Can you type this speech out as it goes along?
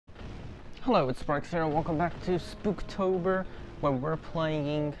Hello, it's Sparks here, and welcome back to Spooktober, where we're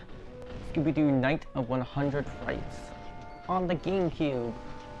playing Scooby-Doo Night of 100 Frights on the GameCube.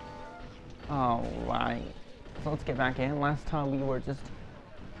 Alright, so let's get back in. Last time we were just,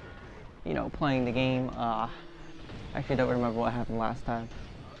 playing the game. Actually don't remember what happened last time.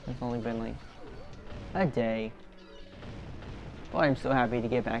 It's only been like a day. But I'm so happy to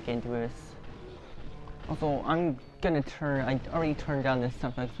get back into this. Also, I already turned down this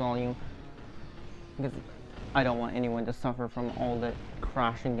FX volume, because I don't want anyone to suffer from all the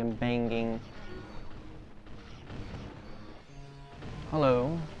crashing and banging.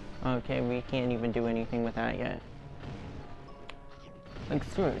 Hello? Okay, we can't even do anything with that yet. Like,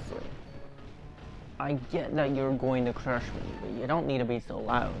 seriously. I get that you're going to crush me, but you don't need to be so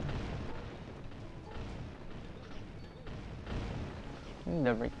loud.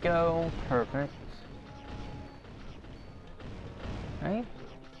 There we go. Perfect. Okay.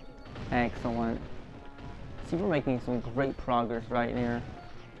 Excellent. See, we're making some great progress right here.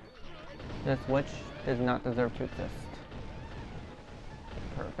 This witch does not deserve to exist.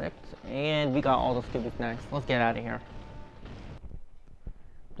 Perfect. And we got all the Scooby snacks. Let's get out of here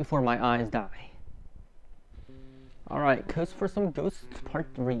before my eyes die. Alright, Coast for some Ghosts Part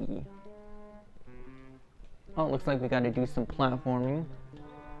 3. Oh, it looks like we gotta do some platforming.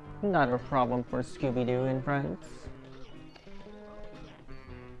 Not a problem for Scooby-Doo and friends.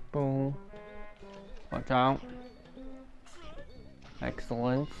 Boom. Watch out.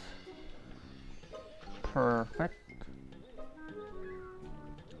 Excellent. Perfect.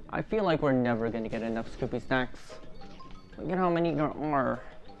 I feel like we're never gonna get enough Scooby snacks. Look at how many there are.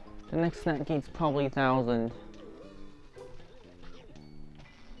 The next snack gate's probably 1,000.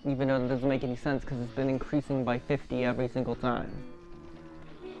 Even though that doesn't make any sense because it's been increasing by 50 every single time.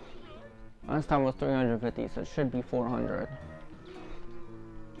 Last time was 350, so it should be 400.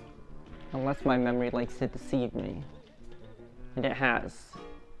 Unless my memory likes to deceive me. And it has.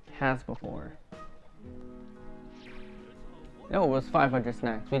 It has before. No, it was 500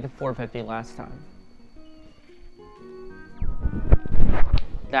 snacks. We did 450 last time.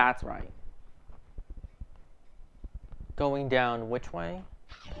 That's right. Going down which way?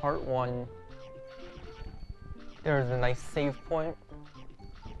 Part 1. There's a nice save point.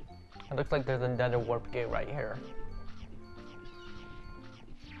 It looks like there's another warp gate right here.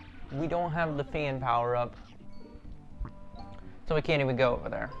 We don't have the fan power up, so we can't even go over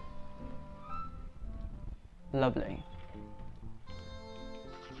there. Lovely.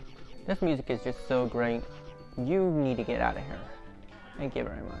 This music is just so great. You need to get out of here. Thank you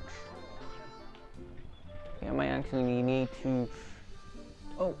very much. I might actually need to...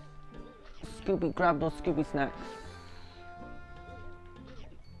 Oh! Scooby, grab those Scooby snacks.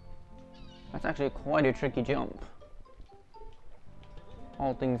 That's actually quite a tricky jump.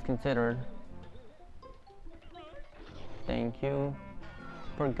 All things considered. Thank you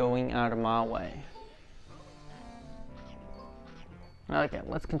for going out of my way. Okay,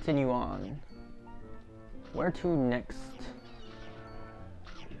 let's continue on. Where to next?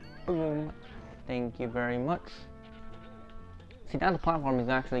 Boom. Thank you very much. See, now the platform is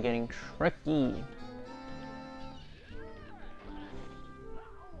actually getting tricky.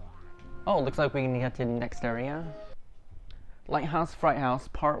 Oh, looks like we can get to the next area. Lighthouse Fright House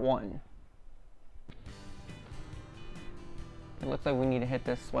Part 1. It looks like we need to hit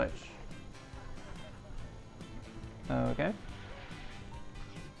this switch. Okay.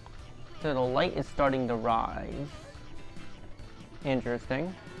 So the light is starting to rise.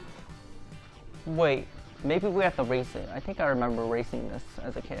 Interesting. Wait, maybe we have to race it. I think I remember racing this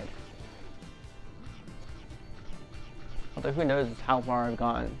as a kid. Although who knows how far I've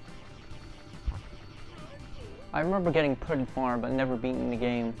gone. I remember getting pretty far, but never beating the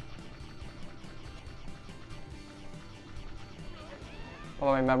game.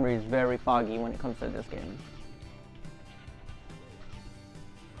 Although my memory is very foggy when it comes to this game.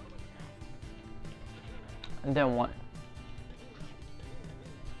 And then what?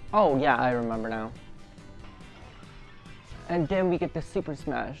 Oh yeah, I remember now. And then we get the Super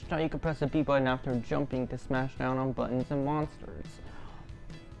Smash. Now you can press the B button after jumping to smash down on buttons and monsters.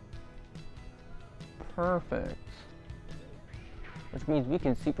 Perfect. Which means we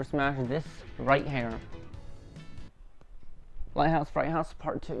can Super Smash this right here. Lighthouse Fright House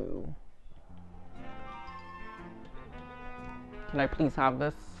Part 2. Can I please have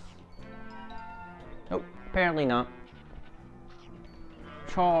this? Nope, apparently not.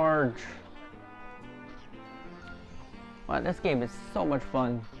 Charge. Wow, this game is so much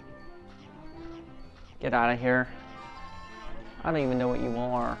fun. Get out of here. I don't even know what you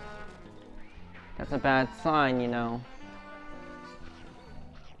are. That's a bad sign, you know.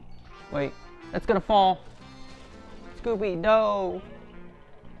 Wait, that's gonna fall. Scooby, no.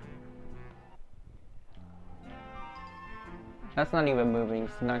 That's not even moving,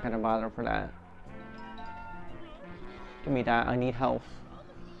 so I'm not gonna bother for that. Give me that, I need health.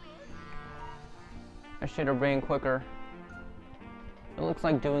 I should have ran quicker. It looks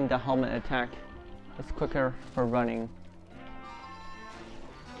like doing the helmet attack is quicker for running.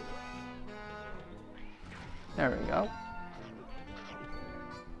 There we go.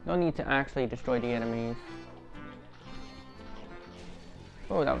 No need to actually destroy the enemies.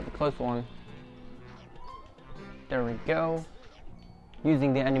 Oh, that was a close one. There we go.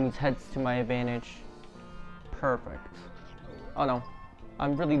 Using the enemy's heads to my advantage. Perfect. Oh no.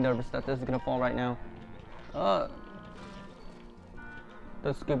 I'm really nervous that this is gonna fall right now.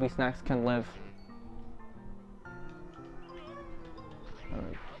 Those Scooby snacks can live. There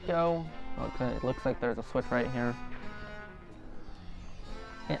we go. Okay, it looks like there's a switch right here.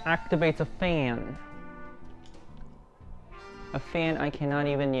 It activates a fan. A fan I cannot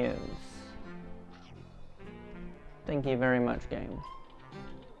even use. Thank you very much, game.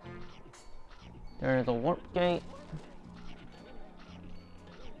 There's a warp gate.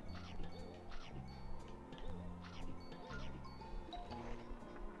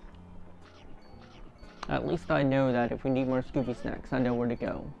 At least I know that if we need more Scooby snacks, I know where to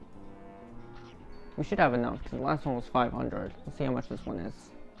go. We should have enough, because the last one was 500. Let's see how much this one is.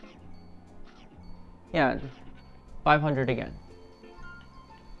 Yeah, 500 again.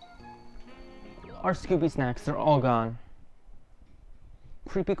 Our Scooby snacks, they're all gone.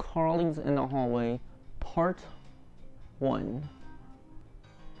 Creepy crawlings in the hallway, part 1.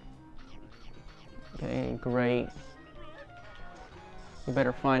 Okay, great. We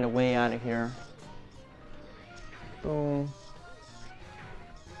better find a way out of here. Boom.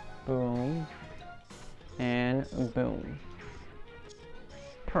 Boom. And boom.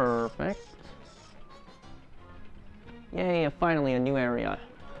 Perfect. Yay, finally a new area.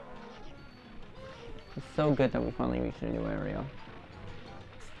 It's so good that we finally reached a new area.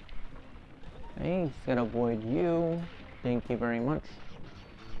 Okay, just gotta avoid you. Thank you very much.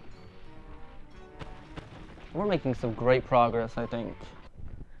 We're making some great progress, I think.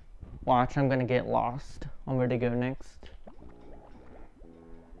 Watch, I'm gonna get lost on where to go next.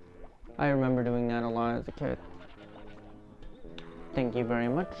 I remember doing that a lot as a kid. Thank you very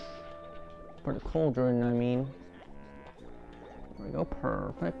much. For the cauldron, I mean. There we go,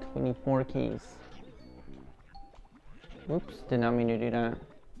 perfect. We need 4 keys. Oops, did not mean to do that.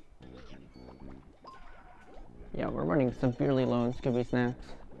 Yeah, we're running severely low on Scooby snacks.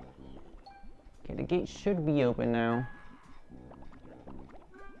 Okay, the gate should be open now.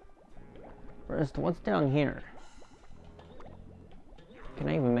 First, what's down here? Can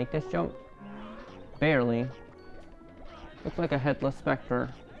I even make this jump? Barely. Looks like a headless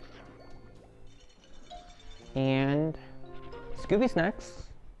specter. And Scooby snacks.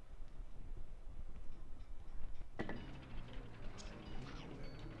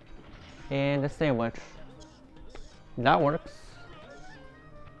 And a sandwich. That works.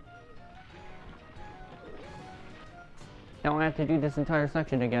 Now I have to do this entire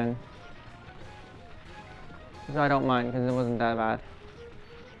section again. Which I don't mind, because it wasn't that bad.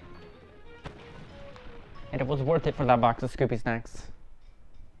 And it was worth it for that box of Scooby snacks.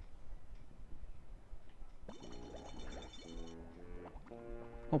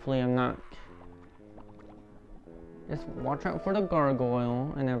 Hopefully I'm not. Just watch out for the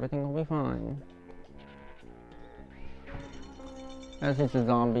gargoyle and everything will be fine. That's just a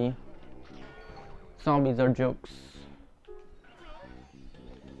zombie. Zombies are jokes.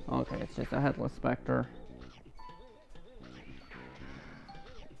 Okay, it's just a headless specter.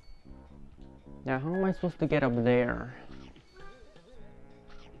 Now, how am I supposed to get up there?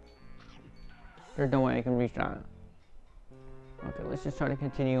 There's no way I can reach that. Okay, let's just try to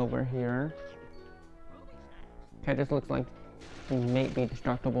continue over here. Okay, this looks like it may be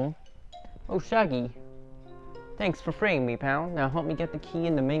destructible. Oh, Shaggy. Thanks for freeing me, pal. Now help me get the key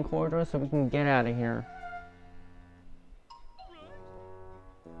in the main corridor so we can get out of here.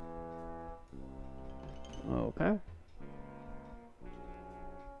 Okay.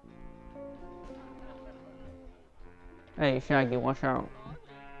 Hey, Shaggy, watch out.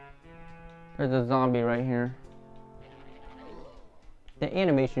 There's a zombie right here. The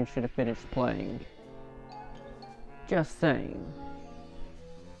animation should have finished playing. Just saying.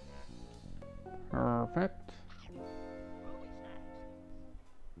 Perfect.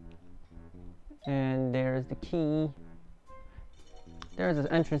 And there's the key. There's an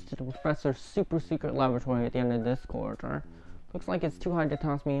entrance to the professor's super secret laboratory at the end of this corridor. Looks like it's too hard to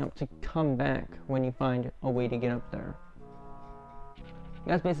toss me up to come back when you find a way to get up there.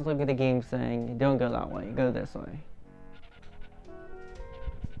 That's basically what the game's saying. Don't go that way, go this way.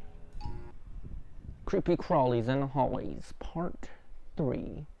 Creepy crawlies in the hallways, part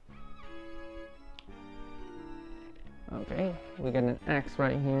 3. Okay, we got an axe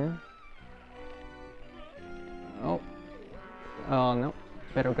right here. Oh no,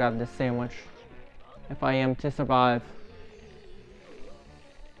 better grab this sandwich if I am to survive.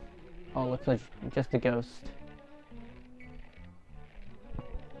 Oh, looks like just a ghost.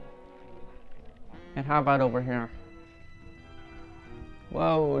 And how about over here?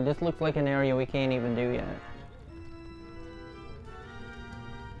 Whoa, this looks like an area we can't even do yet.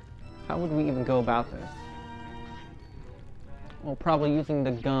 How would we even go about this? Well, probably using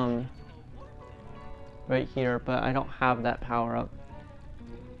the gun right here, but I don't have that power up.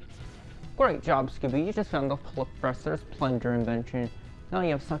 Great job, Scooby. You just found the professor's plunger invention. Now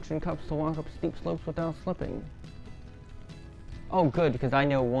you have suction cups to walk up steep slopes without slipping. Oh, good, because I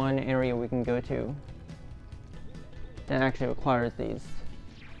know one area we can go to that actually requires these.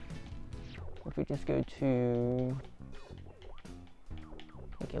 If we just go to...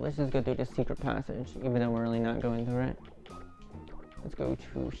 Okay, let's just go through this secret passage, even though we're really not going through it. Let's go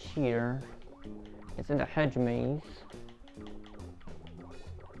to here. It's in the hedge maze.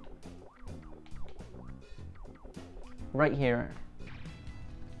 Right here.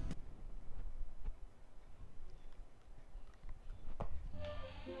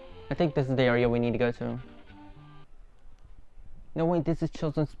 I think this is the area we need to go to. No, wait, this is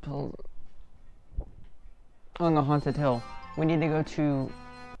Children's Pill on the Haunted Hill. We need to go to...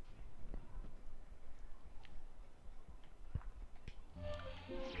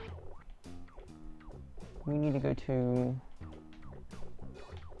 We need to go to...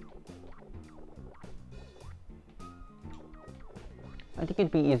 I think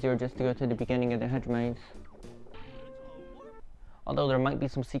it'd be easier just to go to the beginning of the hedge maze. Although there might be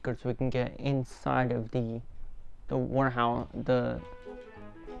some secrets we can get inside of the warehouse,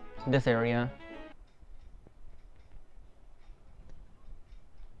 this area.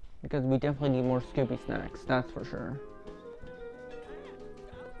 Because we definitely need more Scooby snacks, that's for sure.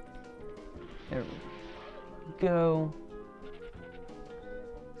 There we go.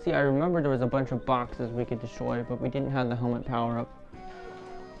 See, I remember there was a bunch of boxes we could destroy, but we didn't have the helmet power up.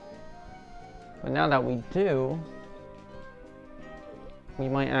 But now that we do, we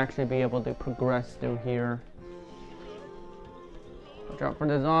might actually be able to progress through here. Watch out for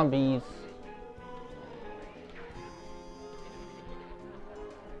the zombies.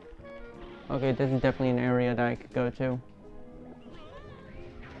 Okay, this is definitely an area that I could go to.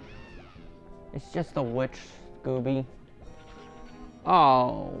 It's just a witch, Scooby.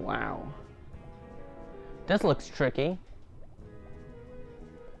 Oh, wow. This looks tricky.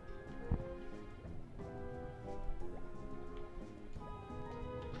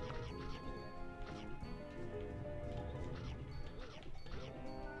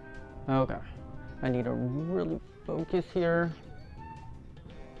 Okay, I need to really focus here.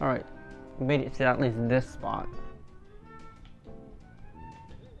 Alright, we made it to at least this spot.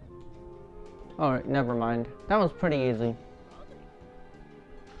 Alright, never mind. That was pretty easy.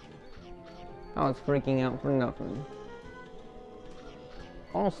 I was freaking out for nothing.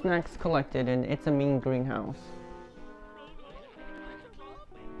 All snacks collected and it's a mean greenhouse.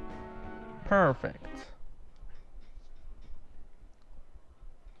 Perfect.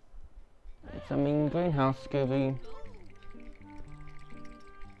 It's a mean greenhouse, Scooby.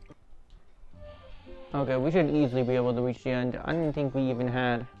 Okay, we should easily be able to reach the end. I didn't think we even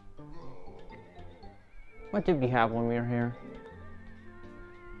had... What did we have when we were here?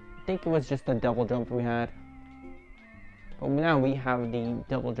 I think it was just the double jump we had. But now we have the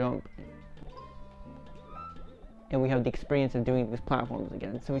double jump. And we have the experience of doing these platforms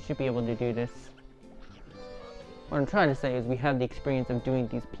again. So we should be able to do this. What I'm trying to say is we have the experience of doing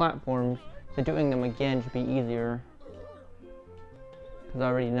these platforms. So doing them again should be easier. Because I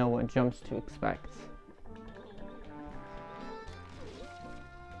already know what jumps to expect.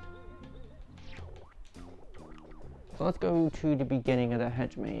 So let's go to the beginning of the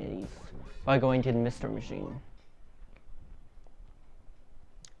hedge maze by going to the Mr. Machine.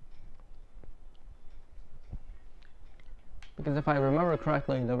 Because if I remember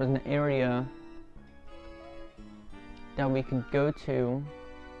correctly, there was an area that we could go to.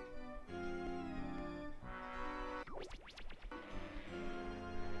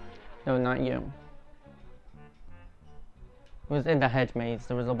 No, not you. It was in the hedge maze.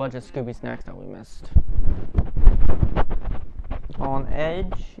 There was a bunch of Scooby snacks that we missed. On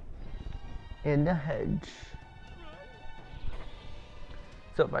edge, in the hedge.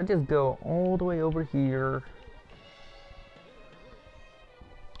 So if I just go all the way over here,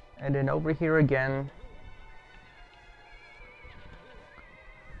 And then over here again.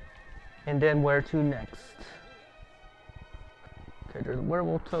 And then where to next? Okay, there's a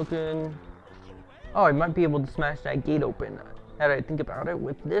werewolf token. Oh, I might be able to smash that gate open. Now that I think about it,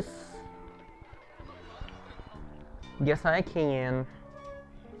 with this. Yes, I can.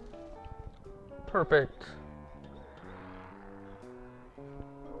 Perfect.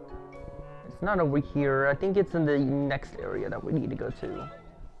 It's not over here. I think it's in the next area that we need to go to.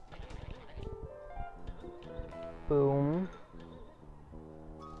 Boom.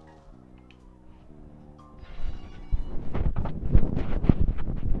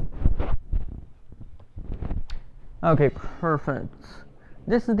 Okay, perfect.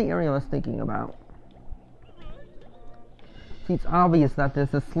 This is the area I was thinking about. See, it's obvious that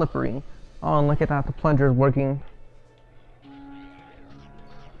this is slippery. Oh, and look at that, the plunger is working.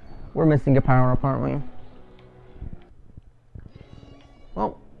 We're missing a power-up, aren't we?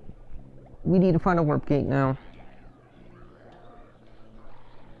 Well, we need to find a warp gate now.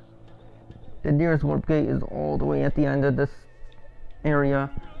 The nearest warp gate is all the way at the end of this area.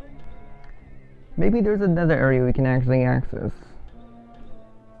 Maybe there's another area we can actually access.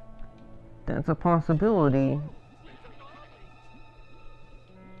 That's a possibility.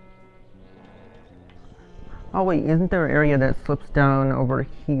 Oh wait, isn't there an area that slips down over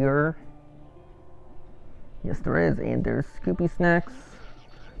here? Yes, there is, and there's Scooby snacks.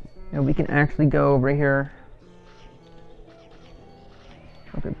 And we can actually go over here.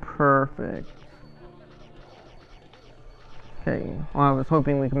 Okay, perfect. Okay, well, I was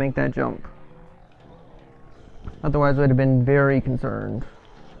hoping we could make that jump. Otherwise, I would have been very concerned.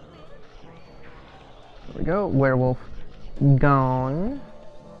 There we go, werewolf gone.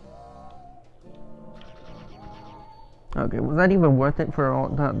 Okay, was that even worth it for all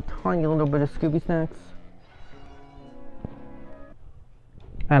that tiny little bit of Scooby snacks?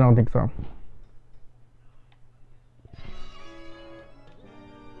 I don't think so.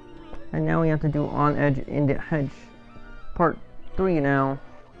 And now we have to do on edge in the hedge part 3 now.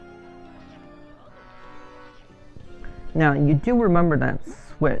 Now you do remember that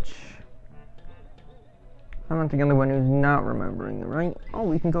switch. I'm not the only one who's not remembering it, right? Oh,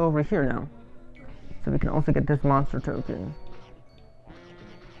 we can go over here now. So we can also get this monster token.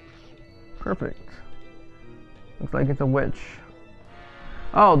 Perfect. Looks like it's a witch.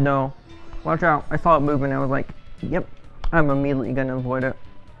 Oh no. Watch out. I saw it moving and I was like, yep, I'm immediately gonna avoid it.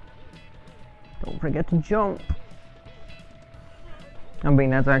 Don't forget to jump. I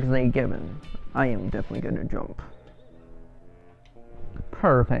mean, that's actually a given. I am definitely gonna jump.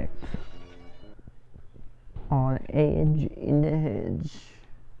 Perfect. On edge in the hedge.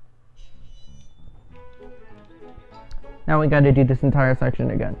 Now we gotta do this entire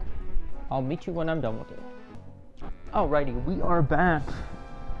section again. I'll meet you when I'm done with it. Alrighty, we are back.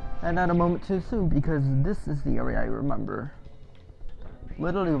 And not a moment too soon, because this is the area I remember.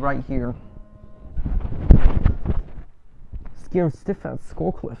 Literally right here. Scared stiff at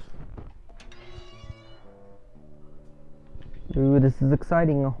Skullcliff. Ooh, this is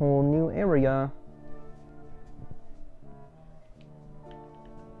exciting, a whole new area.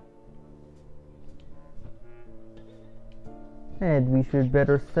 And we should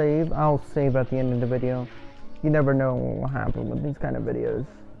better save. I'll save at the end of the video. You never know what will happen with these kind of videos.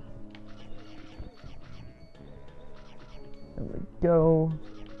 There we go.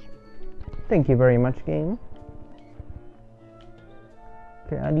 Thank you very much, game.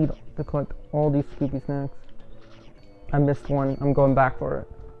 Okay, I need to collect all these Scooby snacks. I missed one. I'm going back for it.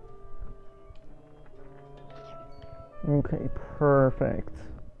 Okay, perfect.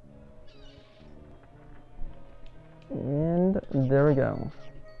 And there we go.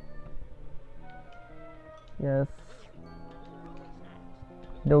 Yes.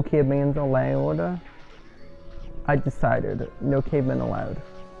 No cavemen allowed. I decided no cavemen allowed.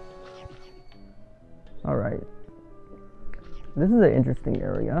 Alright. This is an interesting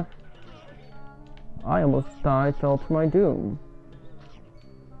area. I almost thought I fell to my doom.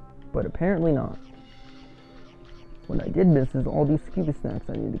 But apparently not. What I did miss is all these Scooby snacks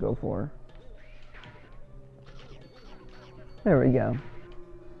I need to go for. There we go.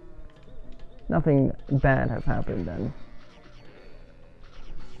 Nothing bad has happened then.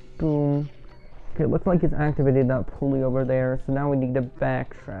 Boom. Okay, looks like it's activated that pulley over there, so now we need to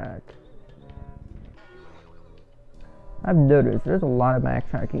backtrack. I've noticed there's a lot of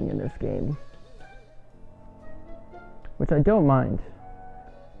backtracking in this game, which I don't mind.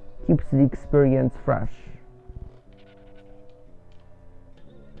 Keeps the experience fresh.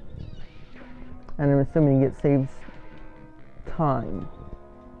 And I'm assuming it saves time.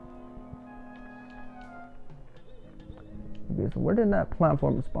 Okay, so where did that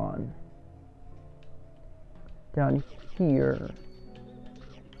platform spawn? Down here.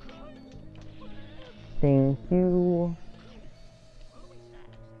 Thank you.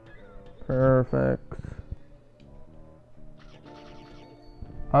 Perfect.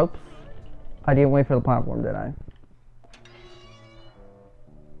 Oops. I didn't wait for the platform, did I?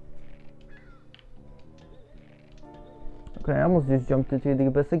 Okay, I almost just jumped into the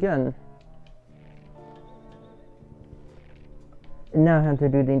abyss again. And now I have to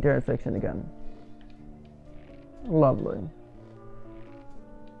do the entire section again. Lovely.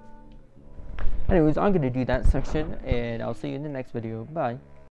 Anyways, I'm going to do that section, and I'll see you in the next video. Bye.